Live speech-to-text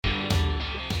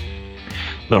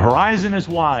The horizon is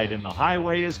wide and the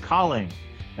highway is calling.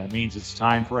 That means it's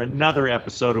time for another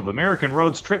episode of American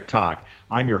Roads Trip Talk.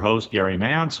 I'm your host, Gary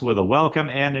Mance, with a welcome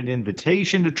and an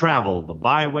invitation to travel the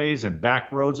byways and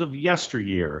back roads of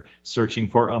yesteryear, searching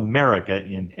for America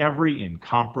in every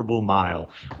incomparable mile.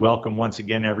 Welcome once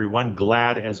again, everyone.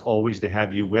 Glad, as always, to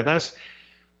have you with us.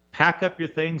 Pack up your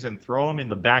things and throw them in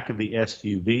the back of the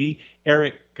SUV.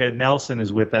 Erika Nelson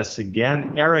is with us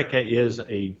again. Erika is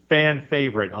a fan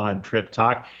favorite on Trip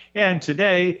Talk. And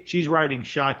today she's riding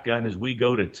shotgun as we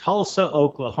go to Tulsa,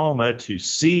 Oklahoma to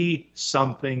see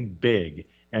something big.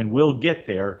 And we'll get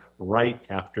there right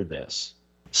after this.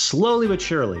 Slowly but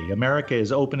surely, America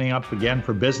is opening up again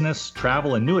for business,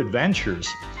 travel, and new adventures.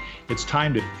 It's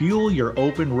time to fuel your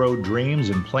open road dreams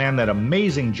and plan that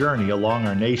amazing journey along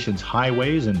our nation's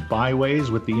highways and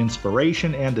byways with the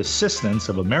inspiration and assistance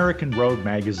of American Road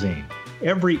magazine.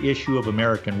 Every issue of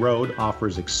American Road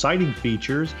offers exciting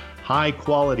features,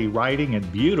 high-quality writing, and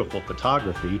beautiful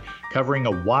photography, covering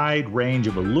a wide range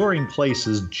of alluring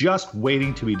places just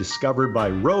waiting to be discovered by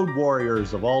road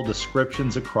warriors of all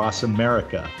descriptions across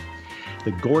America.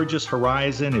 The gorgeous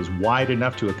horizon is wide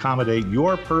enough to accommodate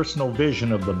your personal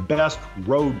vision of the best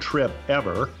road trip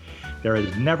ever. There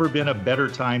has never been a better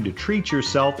time to treat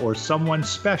yourself or someone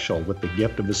special with the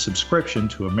gift of a subscription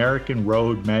to American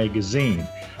Road magazine.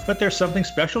 But there's something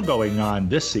special going on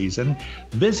this season.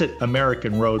 Visit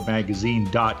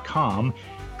AmericanRoadMagazine.com,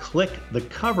 click the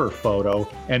cover photo,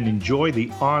 and enjoy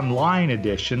the online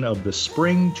edition of the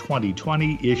Spring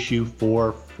 2020 issue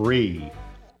for free.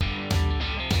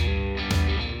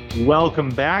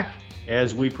 Welcome back.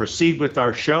 As we proceed with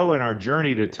our show and our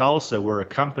journey to Tulsa, we're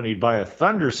accompanied by a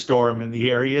thunderstorm in the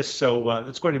area, so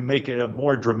it's going to make it a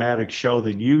more dramatic show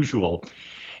than usual.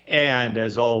 And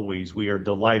as always, we are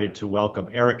delighted to welcome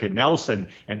Erika Nelson,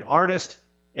 an artist,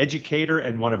 educator,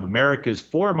 and one of America's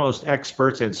foremost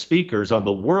experts and speakers on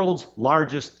the world's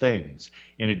largest things.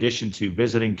 In addition to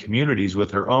visiting communities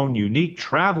with her own unique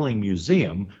traveling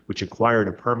museum, which acquired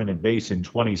a permanent base in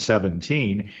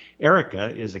 2017,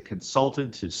 Erika is a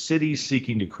consultant to cities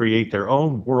seeking to create their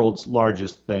own world's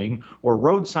largest thing or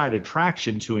roadside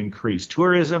attraction to increase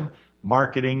tourism,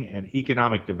 marketing, and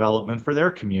economic development for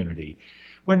their community.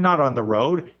 When not on the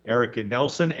road, Erika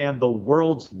Nelson and the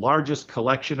world's largest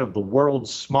collection of the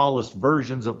world's smallest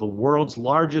versions of the world's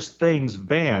largest things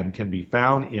van can be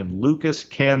found in Lucas,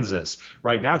 Kansas.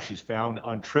 Right now she's found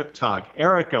on Trip Talk.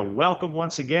 Erika, welcome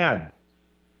once again.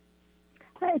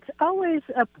 It's always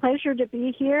a pleasure to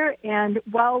be here, and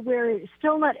while we're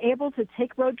still not able to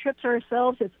take road trips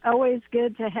ourselves, it's always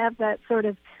good to have that sort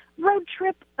of road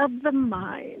trip of the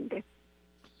mind.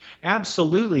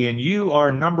 Absolutely, and you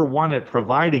are number one at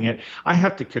providing it. I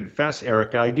have to confess,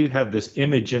 Erika, I do have this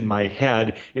image in my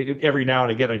head. Every now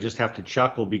and again, I just have to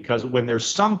chuckle because when there's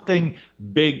something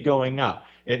big going up,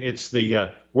 and it's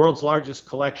the world's largest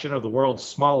collection of the world's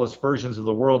smallest versions of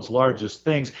the world's largest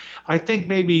things, I think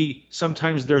maybe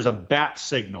sometimes there's a bat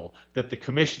signal that the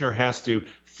commissioner has to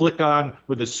flick on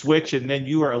with a switch, and then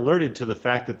you are alerted to the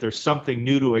fact that there's something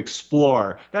new to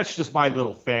explore. That's just my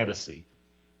little fantasy.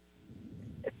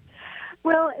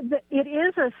 Well, it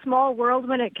is a small world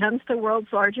when it comes to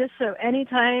world's largest, so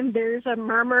anytime there's a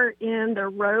murmur in the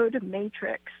road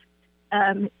matrix,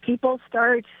 people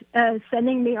start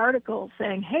sending me articles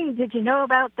saying, hey, did you know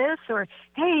about this? Or,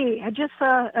 hey, I just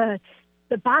saw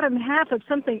the bottom half of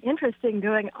something interesting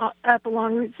going up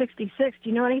along Route 66. Do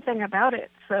you know anything about it?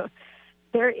 So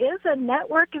there is a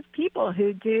network of people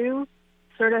who do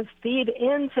sort of feed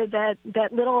into that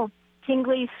little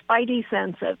tingly spidey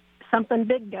sense of something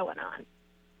big going on.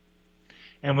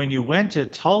 And when you went to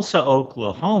Tulsa,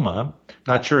 Oklahoma,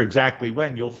 not sure exactly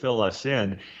when, you'll fill us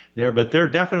in there, but there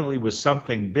definitely was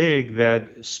something big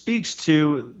that speaks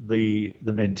to the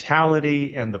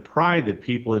mentality and the pride that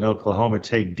people in Oklahoma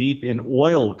take deep in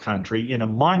oil country in a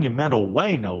monumental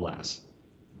way, no less.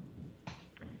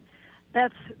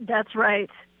 That's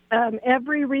right.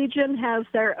 Every region has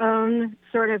their own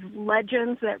sort of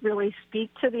legends that really speak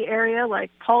to the area,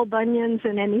 like Paul Bunyan's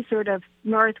in any sort of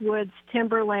Northwoods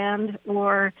timberland,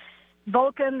 or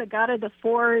Vulcan, the god of the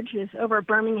forge, is over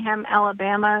Birmingham,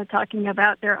 Alabama, talking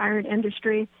about their iron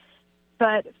industry.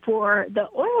 But for the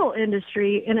oil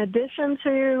industry, in addition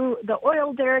to the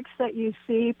oil derricks that you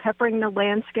see peppering the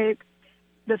landscape,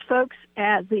 the folks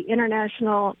at the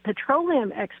International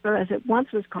Petroleum Expo, as it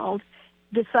once was called,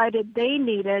 decided they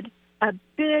needed a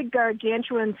big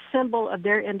gargantuan symbol of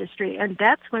their industry, and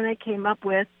that's when they came up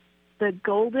with the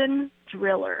Golden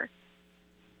Driller.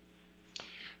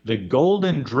 The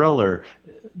Golden Driller,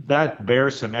 that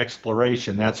bears some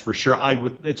exploration, that's for sure.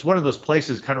 It's one of those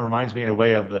places, kind of reminds me in a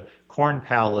way of the Corn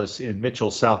Palace in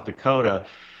Mitchell, South Dakota.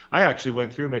 I actually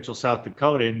went through Mitchell, South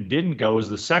Dakota and didn't go as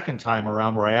the second time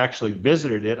around where I actually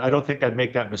visited it. I don't think I'd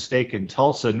make that mistake in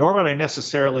Tulsa, nor would I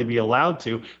necessarily be allowed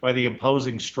to by the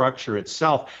imposing structure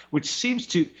itself, which seems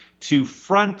to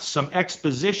front some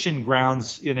exposition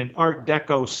grounds in an Art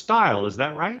Deco style. Is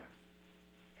that right?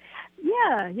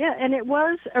 Yeah, and it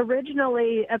was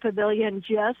originally a pavilion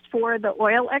just for the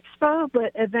oil expo,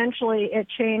 but eventually it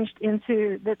changed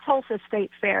into the Tulsa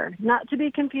State Fair, not to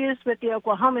be confused with the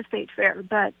Oklahoma State Fair,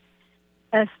 but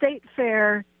a state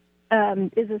fair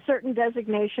is a certain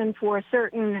designation for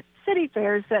certain city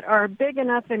fairs that are big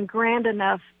enough and grand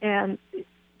enough and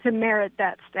to merit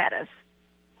that status.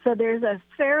 So there's a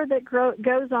fair that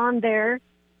goes on there,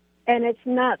 and it's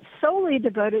not solely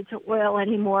devoted to oil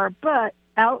anymore, but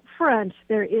out front,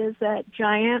 there is that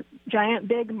giant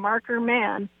big marker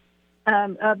man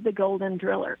of the Golden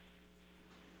Driller.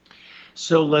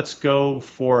 So let's go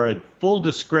for a full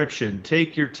description.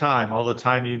 Take your time, all the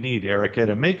time you need, Erika,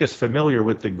 to make us familiar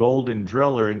with the Golden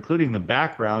Driller, including the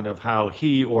background of how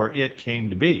he or it came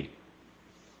to be.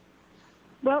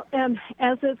 Well,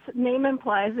 as its name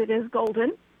implies, it is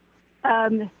golden,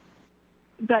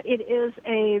 but it is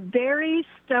a very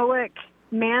stoic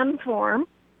man form,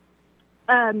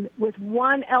 with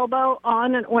one elbow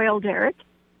on an oil derrick,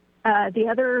 the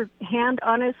other hand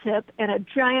on his hip, and a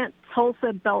giant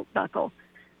Tulsa belt buckle.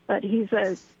 But he's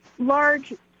a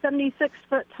large,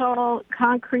 76-foot-tall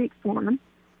concrete form,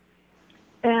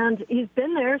 and he's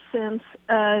been there since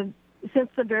the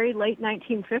very late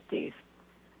 1950s.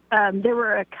 There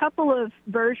were a couple of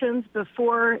versions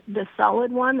before the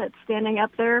solid one that's standing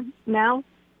up there now,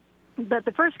 but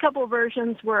the first couple of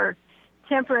versions were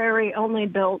temporary, only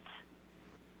built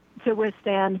to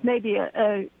withstand maybe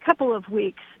a couple of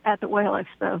weeks at the Oil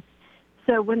Expo.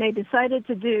 So when they decided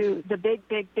to do the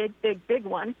big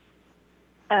one,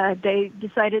 they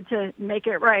decided to make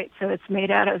it right. So it's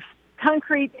made out of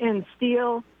concrete and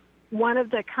steel. One of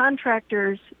the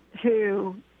contractors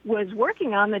who was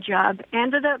working on the job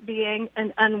ended up being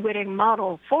an unwitting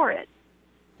model for it.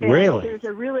 And really? There's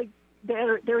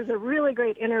a really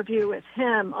great interview with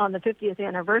him on the 50th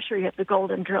anniversary of the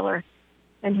Golden Driller.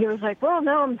 And he was like, well,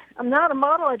 no, I'm not a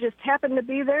model. I just happened to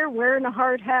be there wearing a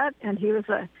hard hat. And he was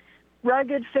a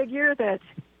rugged figure that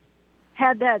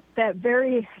had that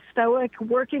very stoic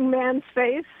working man's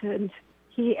face. And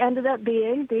he ended up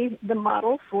being the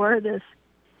model for this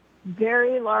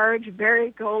very large, very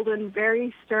golden,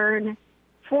 very stern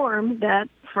form that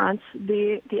fronts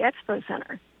the Expo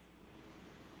Center.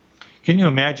 Can you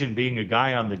imagine being a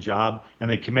guy on the job and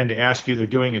they come in to ask you, they're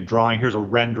doing a drawing, here's a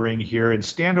rendering here, and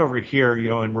stand over here,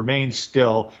 and remain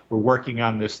still. We're working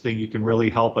on this thing. You can really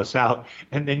help us out.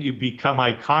 And then you become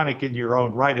iconic in your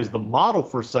own right as the model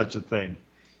for such a thing.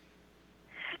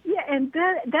 Yeah, and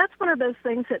that's one of those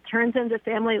things that turns into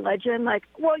family legend. Like,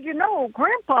 well,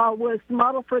 Grandpa was the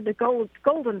model for the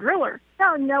Golden Driller.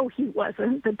 No, he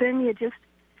wasn't. But then you just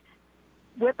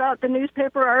whip out the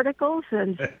newspaper articles,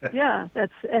 and yeah,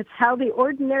 that's how the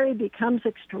ordinary becomes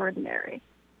extraordinary.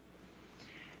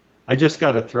 I just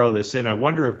got to throw this in. I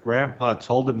wonder if Grandpa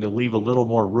told him to leave a little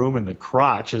more room in the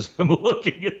crotch as I'm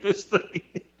looking at this thing.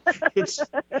 It's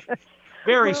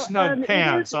very snug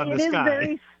pants on this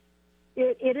guy.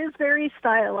 It is very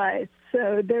stylized.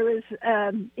 So there was,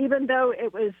 even though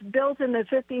it was built in the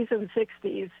 50s and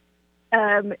 60s,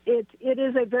 it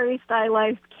is a very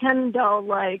stylized Ken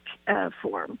doll-like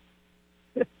form.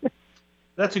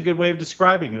 That's a good way of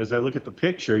describing it as I look at the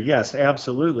picture. Yes,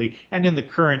 absolutely. And in the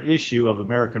current issue of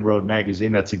American Road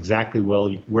Magazine, that's exactly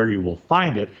where you will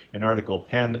find it, an article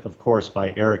penned, of course,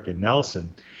 by Erika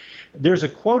Nelson. There's a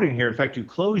quote in here. In fact, you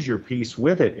close your piece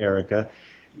with it, Erika.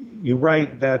 You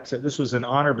write that this was an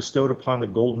honor bestowed upon the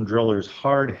Golden Driller's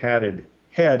hard-hatted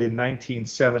head in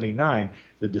 1979,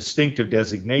 the distinctive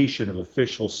designation of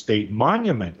official state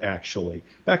monument, actually.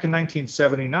 Back in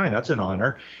 1979, that's an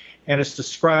honor. And it's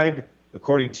described,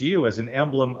 according to you, as an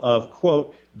emblem of,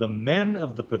 quote, the men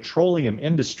of the petroleum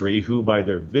industry who by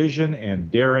their vision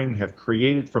and daring have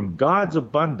created from God's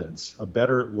abundance a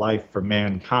better life for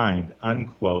mankind,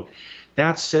 unquote.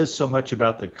 That says so much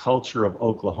about the culture of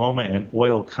Oklahoma and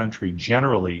oil country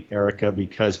generally, Erika,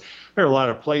 because there are a lot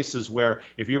of places where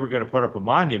if you were going to put up a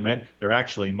monument, they're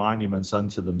actually monuments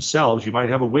unto themselves. You might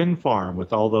have a wind farm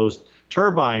with all those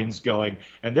turbines going,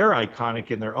 and they're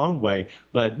iconic in their own way,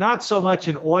 but not so much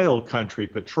in oil country.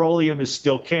 Petroleum is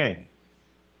still king.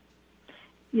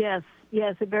 Yes,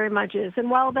 it very much is. And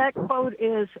while that quote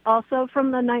is also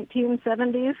from the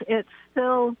 1970s, it's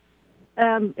still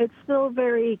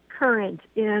very current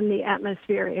in the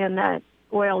atmosphere in that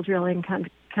oil drilling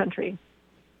country.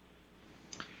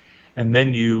 And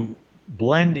then you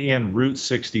blend in Route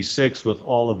 66 with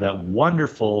all of that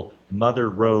wonderful Mother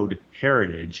Road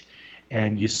heritage,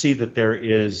 and you see that there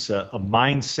is a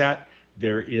mindset,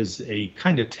 there is a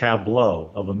kind of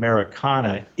tableau of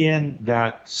Americana in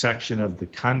that section of the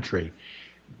country.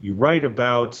 You write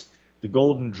about the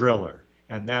Golden Driller,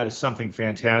 and that is something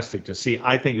fantastic to see.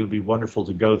 I think it would be wonderful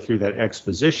to go through that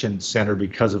exposition center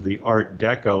because of the Art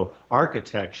Deco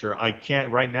architecture. I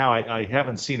can't, right now, I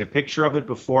haven't seen a picture of it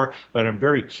before, but I'm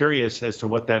very curious as to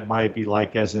what that might be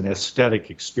like as an aesthetic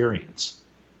experience.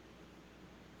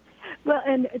 Well,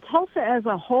 and Tulsa as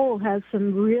a whole has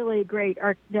some really great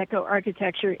Art Deco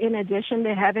architecture, in addition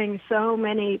to having so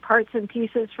many parts and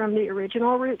pieces from the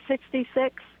original Route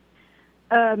 66.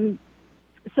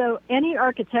 So any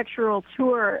architectural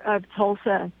tour of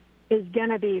Tulsa is going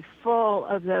to be full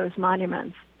of those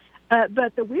monuments.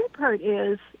 But the weird part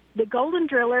is the Golden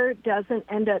Driller doesn't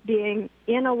end up being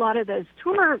in a lot of those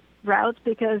tour routes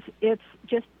because it's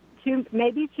just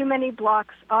maybe too many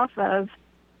blocks off of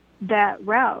that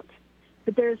route.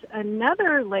 But there's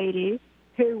another lady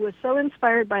who was so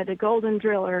inspired by the Golden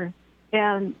Driller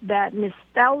and that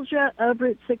nostalgia of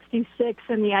Route 66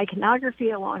 and the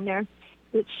iconography along there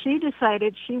that she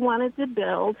decided she wanted to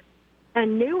build a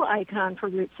new icon for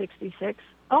Route 66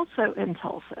 also in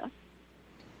Tulsa.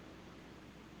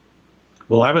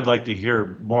 Well, I would like to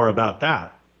hear more about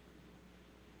that.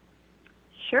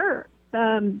 Sure.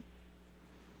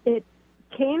 It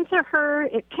came to her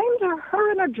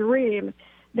in a dream.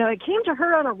 No, it came to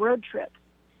her on a road trip.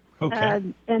 Okay.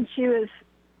 And she was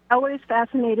always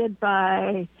fascinated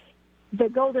by the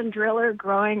Golden Driller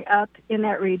growing up in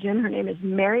that region. Her name is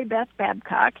Mary Beth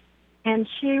Babcock, and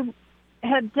she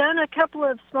had done a couple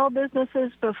of small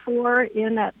businesses before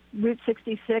in that Route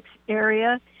 66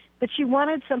 area, but she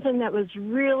wanted something that was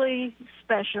really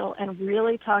special and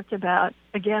really talked about,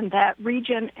 again, that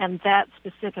region and that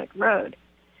specific road.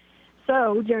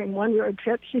 So during one road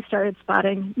trip, she started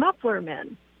spotting muffler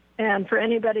men. And for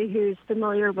anybody who's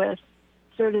familiar with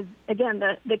sort of, again,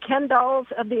 the Ken dolls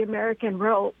of the American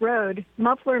road,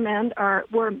 muffler men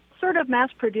were sort of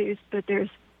mass-produced, but there's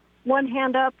one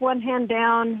hand up, one hand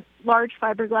down, large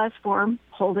fiberglass form,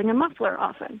 holding a muffler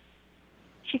often.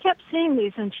 She kept seeing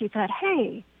these, and she thought,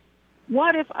 hey,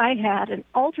 what if I had an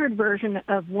altered version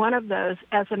of one of those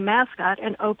as a mascot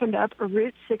and opened up a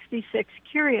Route 66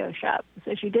 curio shop?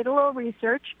 So she did a little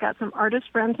research, got some artist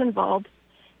friends involved,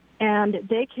 and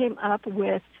they came up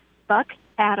with Buck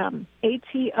Atom,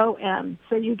 ATOM.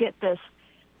 So you get this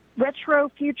retro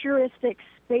futuristic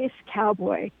space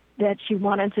cowboy that she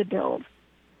wanted to build.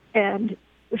 And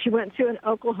she went to an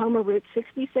Oklahoma Route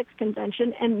 66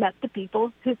 convention and met the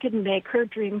people who could make her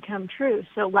dream come true.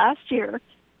 So last year,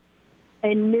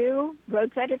 a new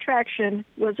roadside attraction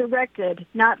was erected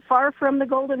not far from the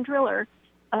Golden Driller.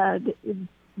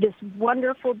 This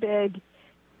wonderful big,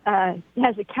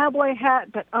 has a cowboy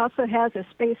hat, but also has a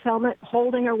space helmet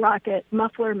holding a rocket,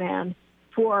 muffler man,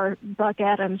 for Buck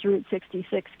Adams' Route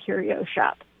 66 curio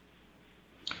shop.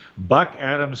 Buck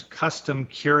Adams Custom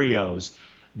Curios.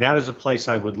 That is a place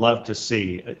I would love to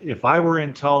see. If I were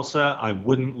in Tulsa, I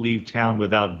wouldn't leave town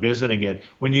without visiting it.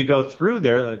 When you go through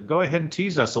there, go ahead and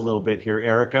tease us a little bit here,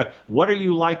 Erika. What are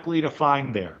you likely to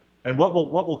find there? And what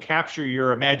will capture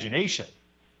your imagination?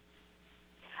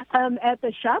 At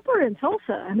the shop or in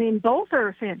Tulsa? I mean, both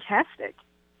are fantastic.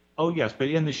 Oh, yes, but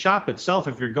in the shop itself,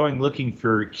 if you're going looking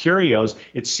for curios,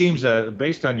 it seems,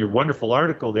 based on your wonderful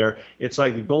article there, it's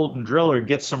like the Golden Driller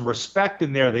gets some respect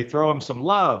in there. They throw him some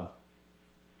love.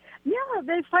 Yeah,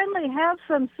 they finally have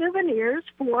some souvenirs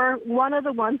for one of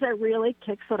the ones that really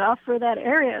kicks it off for that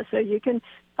area. So you can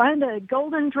find a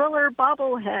Golden Driller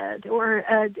bobblehead or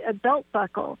a belt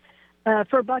buckle.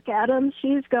 For Buck Adams,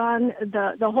 she's gone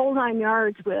the whole 9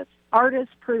 yards with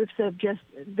artist proofs of just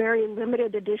very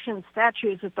limited edition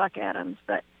statues of Buck Adams.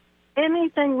 But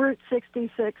anything Route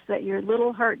 66 that your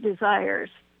little heart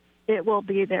desires, it will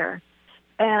be there.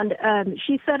 And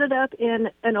she set it up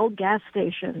in an old gas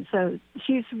station. So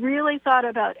she's really thought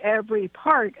about every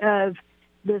part of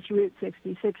this Route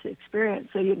 66 experience.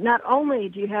 So you, not only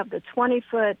do you have the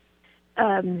 20-foot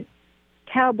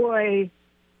cowboy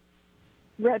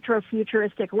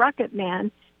retro-futuristic rocket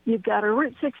man, you've got a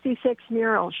Route 66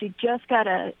 mural. She just got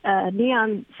a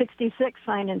Neon 66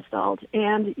 sign installed.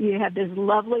 And you have this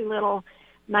lovely little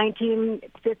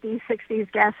 1950s,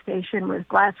 60s gas station with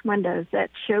glass windows that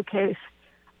showcase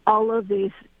all of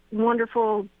these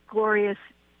wonderful, glorious,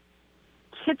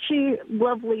 kitschy,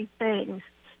 lovely things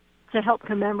to help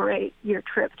commemorate your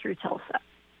trip through Tulsa.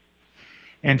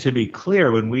 And to be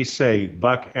clear, when we say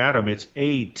Buck Atom, it's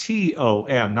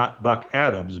ATOM, not Buck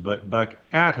Adams, but Buck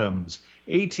Atoms,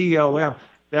 ATOM.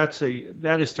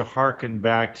 that is to harken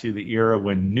back to the era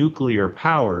when nuclear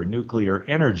power, nuclear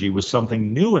energy was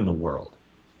something new in the world.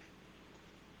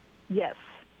 Yes.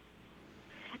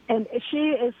 And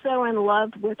she is so in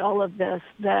love with all of this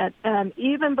that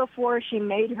even before she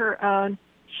made her own,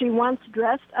 she once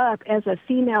dressed up as a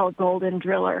female golden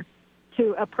driller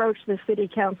to approach the city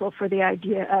council for the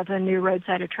idea of a new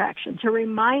roadside attraction, to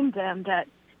remind them that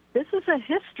this is a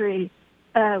history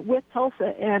with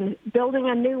Tulsa, and building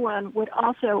a new one would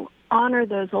also honor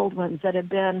those old ones that have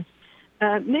been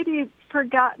maybe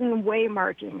forgotten way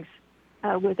markings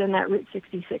within that Route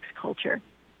 66 culture.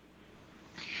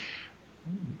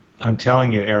 I'm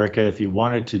telling you, Erika, if you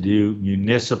wanted to do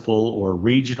municipal or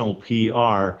regional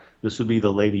PR, this would be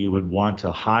the lady you would want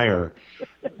to hire.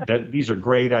 These are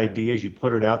great ideas. You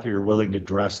put it out there, you're willing to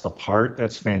dress the part.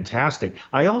 That's fantastic.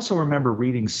 I also remember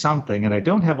reading something, and I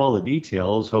don't have all the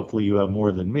details. Hopefully you have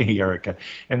more than me, Erika.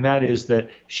 And that is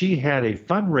that she had a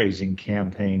fundraising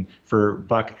campaign for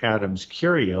Buck Adams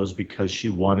Curios because she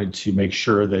wanted to make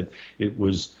sure that it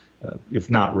was, if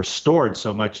not restored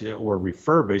so much or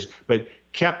refurbished, but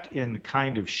kept in the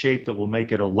kind of shape that will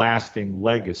make it a lasting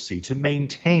legacy, to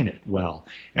maintain it well.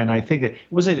 And I think that,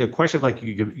 was it a question of like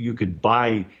you could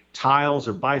buy tiles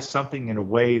or buy something in a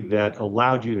way that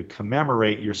allowed you to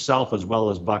commemorate yourself as well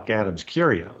as Buck Adams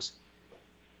Curios?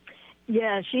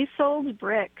 Yeah, she sold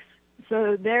bricks.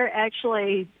 So they're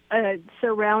actually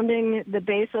surrounding the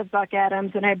base of Buck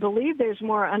Adams, and I believe there's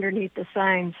more underneath the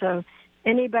sign. So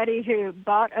anybody who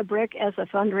bought a brick as a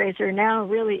fundraiser now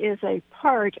really is a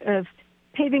part of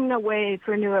paving the way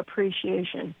for new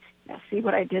appreciation. Now, see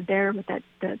what I did there with that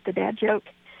the dad joke?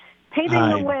 Paving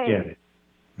the way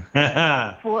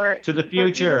for to the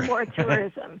future. For more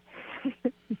tourism.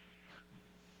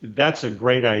 That's a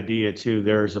great idea too.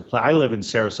 I live in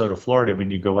Sarasota, Florida.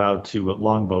 When you go out to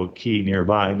Longboat Key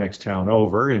nearby, next town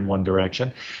over in one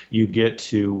direction, you get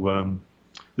to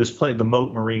this place, the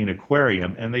Moat Marine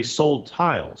Aquarium, and they sold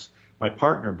tiles. My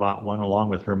partner bought one along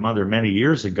with her mother many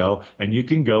years ago, and you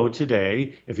can go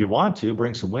today, if you want to,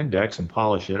 bring some Windex and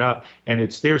polish it up, and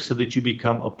it's there so that you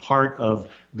become a part of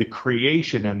the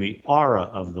creation and the aura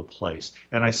of the place.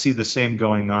 And I see the same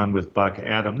going on with Buck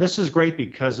Adams. This is great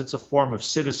because it's a form of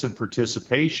citizen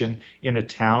participation in a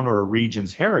town or a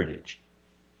region's heritage.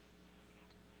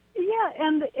 Yeah,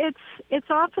 and it's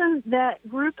often that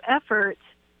group effort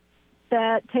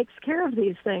that takes care of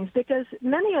these things, because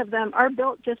many of them are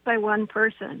built just by one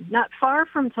person. Not far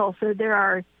from Tulsa, there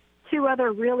are two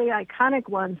other really iconic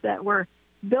ones that were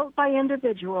built by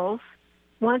individuals.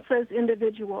 Once those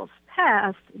individuals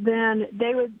passed, then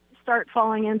they would start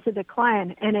falling into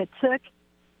decline, and it took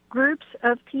groups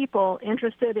of people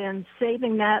interested in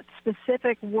saving that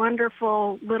specific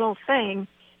wonderful little thing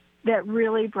that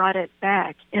really brought it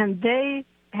back. And they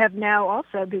have now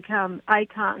also become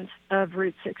icons of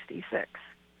Route 66.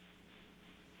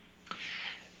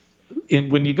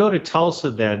 And when you go to Tulsa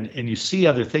then and you see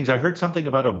other things, I heard something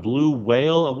about a blue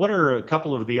whale. What are a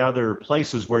couple of the other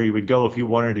places where you would go if you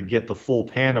wanted to get the full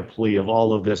panoply of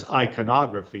all of this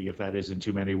iconography, if that isn't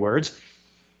too many words?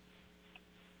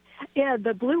 Yeah,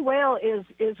 the blue whale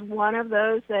is one of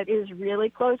those that is really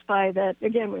close by, that,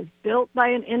 again, was built by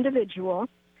an individual.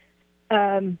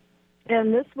 And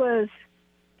this was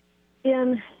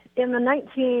in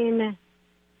the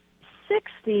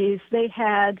 1960s, they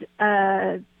had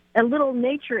a little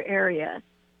nature area,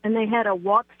 and they had a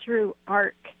walk-through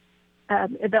ark.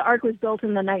 The ark was built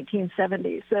in the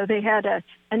 1970s. So they had a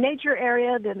nature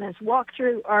area, then this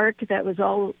walk-through ark that was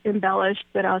all embellished,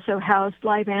 but also housed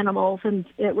live animals, and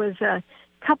it was a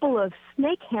couple of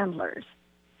snake handlers.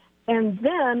 And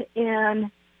then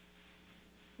in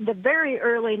the very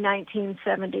early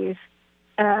 1970s,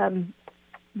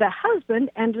 the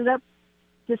husband ended up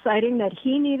deciding that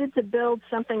he needed to build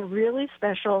something really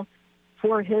special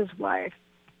for his wife.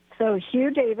 So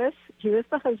Hugh Davis, he was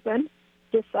the husband,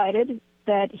 decided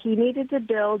that he needed to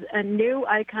build a new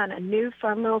icon, a new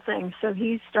fun little thing. So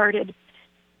he started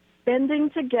bending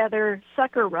together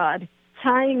sucker rod,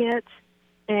 tying it,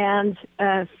 and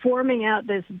forming out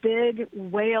this big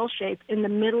whale shape in the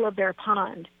middle of their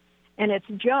pond. And its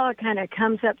jaw kind of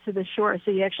comes up to the shore.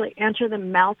 So you actually enter the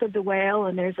mouth of the whale,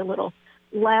 and there's a little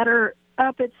ladder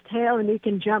up its tail, and you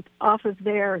can jump off of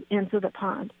there into the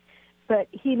pond. But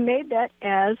he made that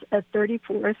as a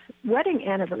 34th wedding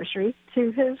anniversary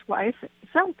to his wife,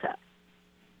 Zelta.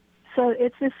 So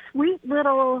it's this sweet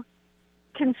little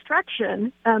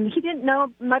construction. He didn't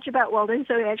know much about welding,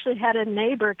 so he actually had a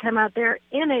neighbor come out there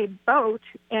in a boat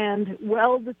and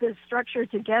weld the structure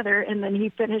together, and then he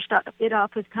finished it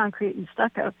off with concrete and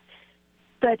stucco.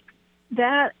 But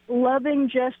that loving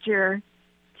gesture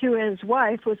to his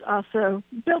wife was also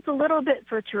built a little bit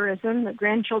for tourism. The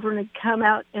grandchildren would come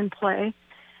out and play.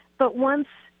 But once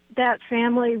that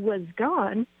family was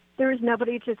gone, there was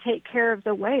nobody to take care of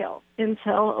the whale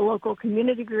until a local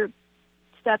community group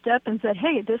stepped up and said,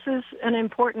 hey, this is an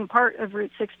important part of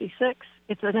Route 66.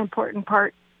 It's an important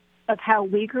part of how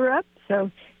we grew up.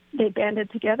 So they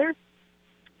banded together,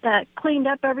 cleaned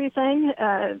up everything,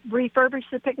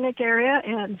 refurbished the picnic area,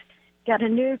 and got a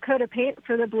new coat of paint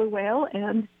for the blue whale.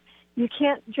 And you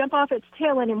can't jump off its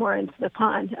tail anymore into the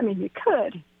pond. I mean, you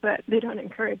could, but they don't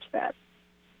encourage that.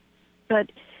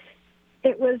 But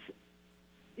it was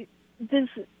this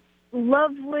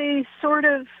lovely sort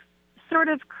of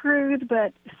crude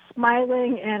but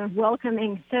smiling and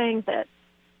welcoming thing that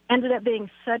ended up being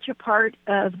such a part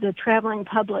of the traveling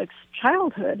public's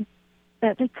childhood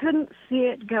that they couldn't see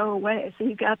it go away. So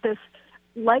you got this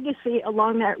legacy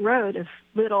along that road of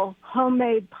little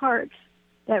homemade parks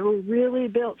that were really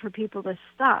built for people to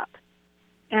stop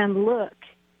and look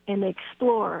and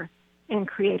explore and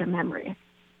create a memory.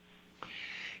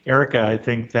 Erika, I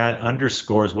think that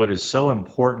underscores what is so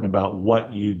important about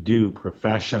what you do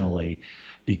professionally,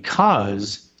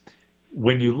 because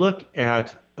when you look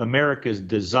at America's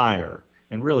desire,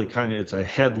 and really kind of it's a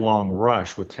headlong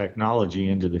rush with technology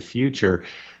into the future,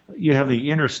 you have the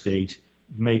interstate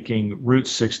making Route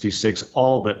 66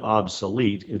 all but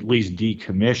obsolete, at least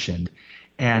decommissioned.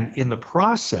 And in the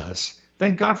process,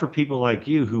 thank God for people like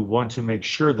you who want to make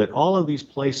sure that all of these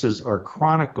places are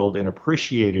chronicled and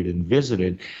appreciated and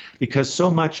visited, because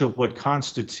so much of what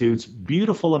constitutes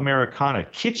beautiful Americana,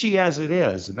 kitschy as it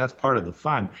is, and that's part of the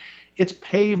fun, it's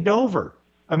paved over.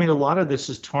 I mean, a lot of this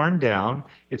is torn down,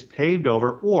 it's paved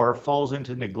over, or falls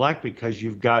into neglect because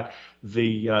you've got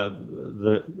the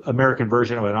American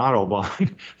version of an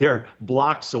Autobahn. They're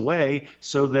blocks away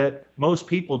so that most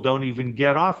people don't even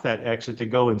get off that exit to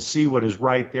go and see what is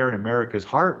right there in America's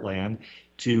heartland,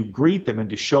 to greet them and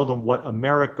to show them what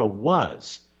America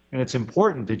was. And it's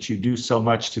important that you do so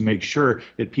much to make sure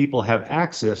that people have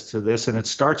access to this, and it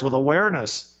starts with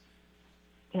awareness.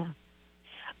 Yeah.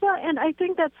 Well, and I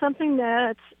think that's something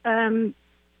that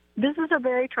this is a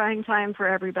very trying time for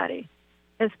everybody,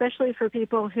 especially for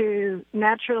people who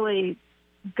naturally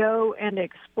go and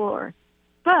explore.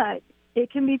 But it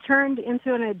can be turned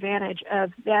into an advantage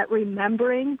of that,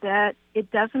 remembering that it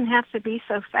doesn't have to be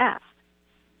so fast.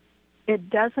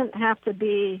 It doesn't have to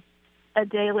be a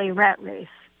daily rat race.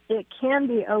 It can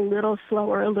be a little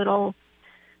slower, a little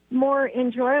more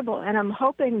enjoyable. And I'm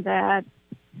hoping that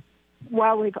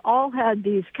while we've all had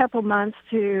these couple months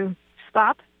to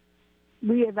stop,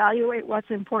 reevaluate what's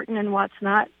important and what's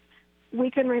not,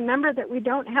 we can remember that we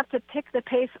don't have to pick the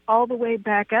pace all the way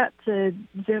back up to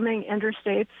zooming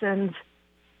interstates and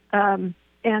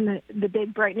the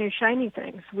big, bright, new, shiny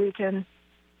things. We can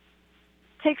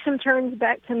take some turns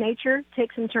back to nature,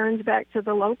 take some turns back to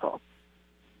the local.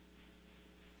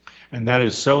 And that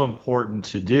is so important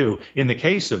to do. In the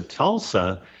case of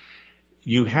Tulsa,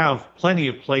 you have plenty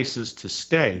of places to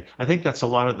stay. I think that's a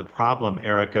lot of the problem,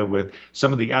 Erika, with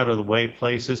some of the out-of-the-way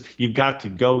places. You've got to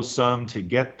go some to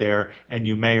get there, and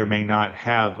you may or may not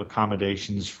have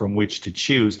accommodations from which to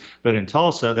choose. But in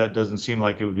Tulsa, that doesn't seem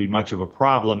like it would be much of a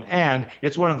problem. And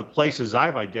it's one of the places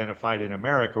I've identified in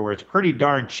America where it's pretty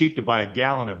darn cheap to buy a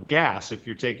gallon of gas if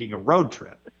you're taking a road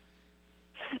trip.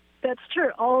 That's true.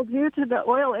 All due to the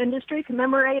oil industry,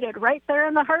 commemorated right there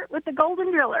in the heart with the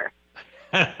Golden Driller.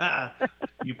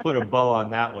 You put a bow on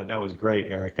that one. That was great,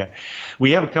 Erika.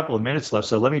 We have a couple of minutes left,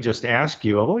 so let me just ask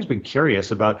you. I've always been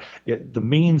curious about the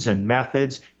means and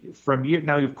methods from you.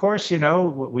 Now, of course, you know,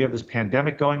 we have this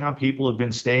pandemic going on. People have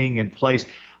been staying in place.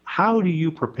 How do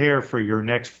you prepare for your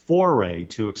next foray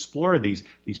to explore these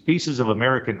pieces of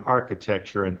American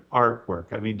architecture and artwork?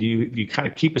 I mean, do you kind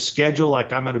of keep a schedule,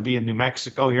 like I'm going to be in New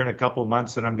Mexico here in a couple of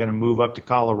months, and I'm going to move up to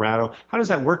Colorado? How does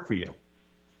that work for you?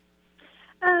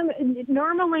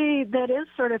 Normally, that is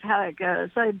sort of how it goes.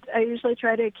 I usually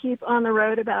try to keep on the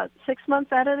road about 6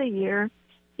 months out of the year,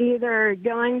 either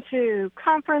going to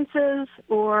conferences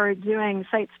or doing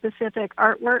site-specific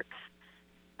artworks,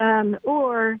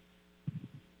 or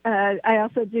I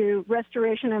also do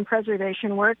restoration and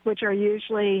preservation work, which are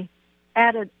usually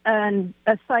at a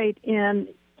site in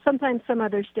sometimes some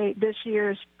other state. This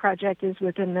year's project is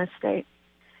within this state.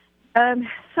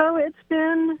 So it's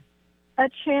been a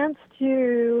chance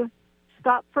to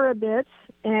stop for a bit,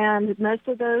 and most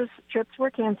of those trips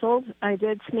were canceled. I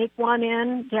did sneak one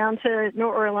in down to New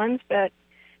Orleans, but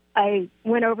I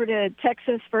went over to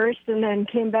Texas first and then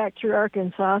came back through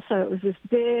Arkansas, so it was this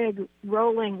big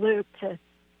rolling loop to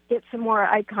get some more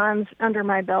icons under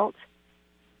my belt.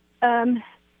 So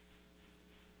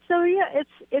So yeah,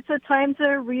 it's a time to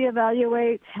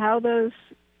reevaluate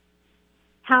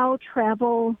how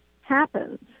travel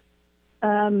happens.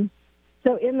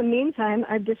 So in the meantime,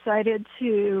 I've decided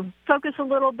to focus a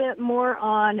little bit more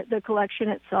on the collection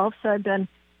itself. So I've been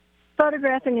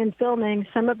photographing and filming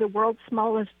some of the world's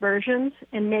smallest versions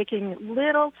and making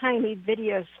little tiny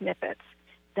video snippets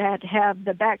that have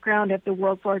the background of the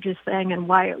world's largest thing and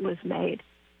why it was made.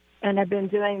 And I've been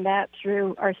doing that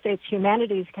through our state's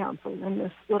Humanities Council in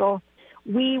this little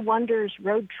We Wonders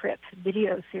road trip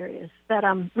video series that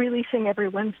I'm releasing every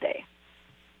Wednesday.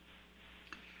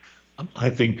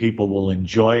 I think people will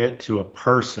enjoy it to a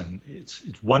person. It's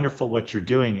wonderful what you're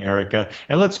doing, Erika.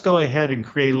 And let's go ahead and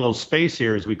create a little space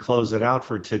here as we close it out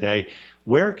for today.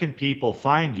 Where can people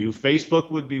find you? Facebook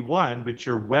would be one, but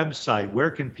your website, where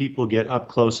can people get up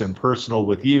close and personal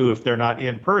with you if they're not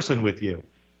in person with you?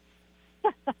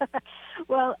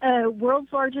 Well,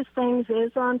 World's Largest Things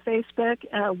is on Facebook.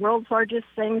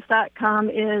 World'sLargestThings.com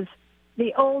is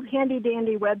the old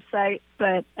handy-dandy website,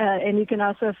 but and you can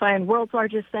also find World's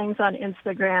Largest Things on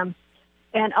Instagram.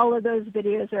 And all of those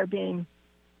videos are being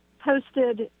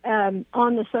posted on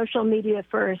the social media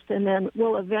first, and then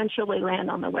will eventually land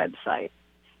on the website.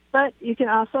 But you can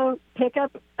also pick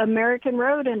up American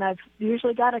Road, and I've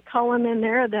usually got a column in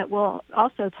there that will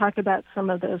also talk about some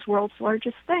of those world's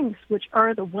largest things, which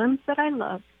are the ones that I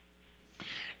love.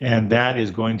 And that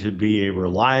is going to be a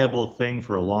reliable thing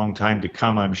for a long time to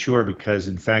come, I'm sure, because,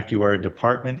 in fact, you are a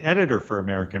department editor for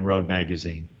American Road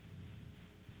magazine.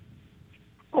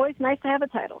 Always nice to have a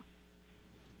title.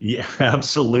 Yeah,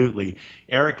 absolutely.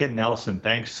 Erika Nelson,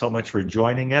 thanks so much for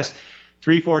joining us.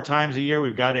 3-4 times a year,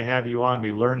 we've got to have you on.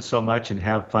 We learn so much and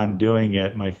have fun doing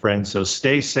it, my friend. So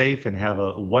stay safe and have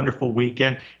a wonderful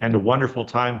weekend and a wonderful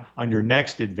time on your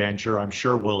next adventure. I'm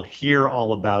sure we'll hear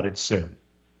all about it soon.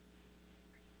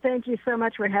 Thank you so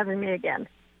much for having me again.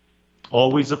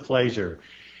 Always a pleasure.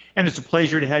 And it's a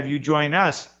pleasure to have you join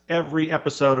us every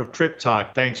episode of Trip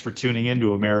Talk. Thanks for tuning in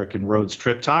to American Road's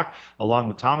Trip Talk, along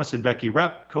with Thomas and Becky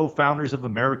Repp, co-founders of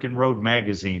American Road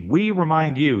Magazine. We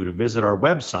remind you to visit our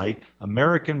website,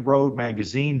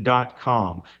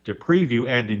 AmericanRoadMagazine.com, to preview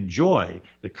and enjoy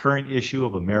the current issue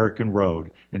of American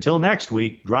Road. Until next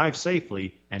week, drive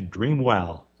safely and dream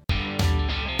well.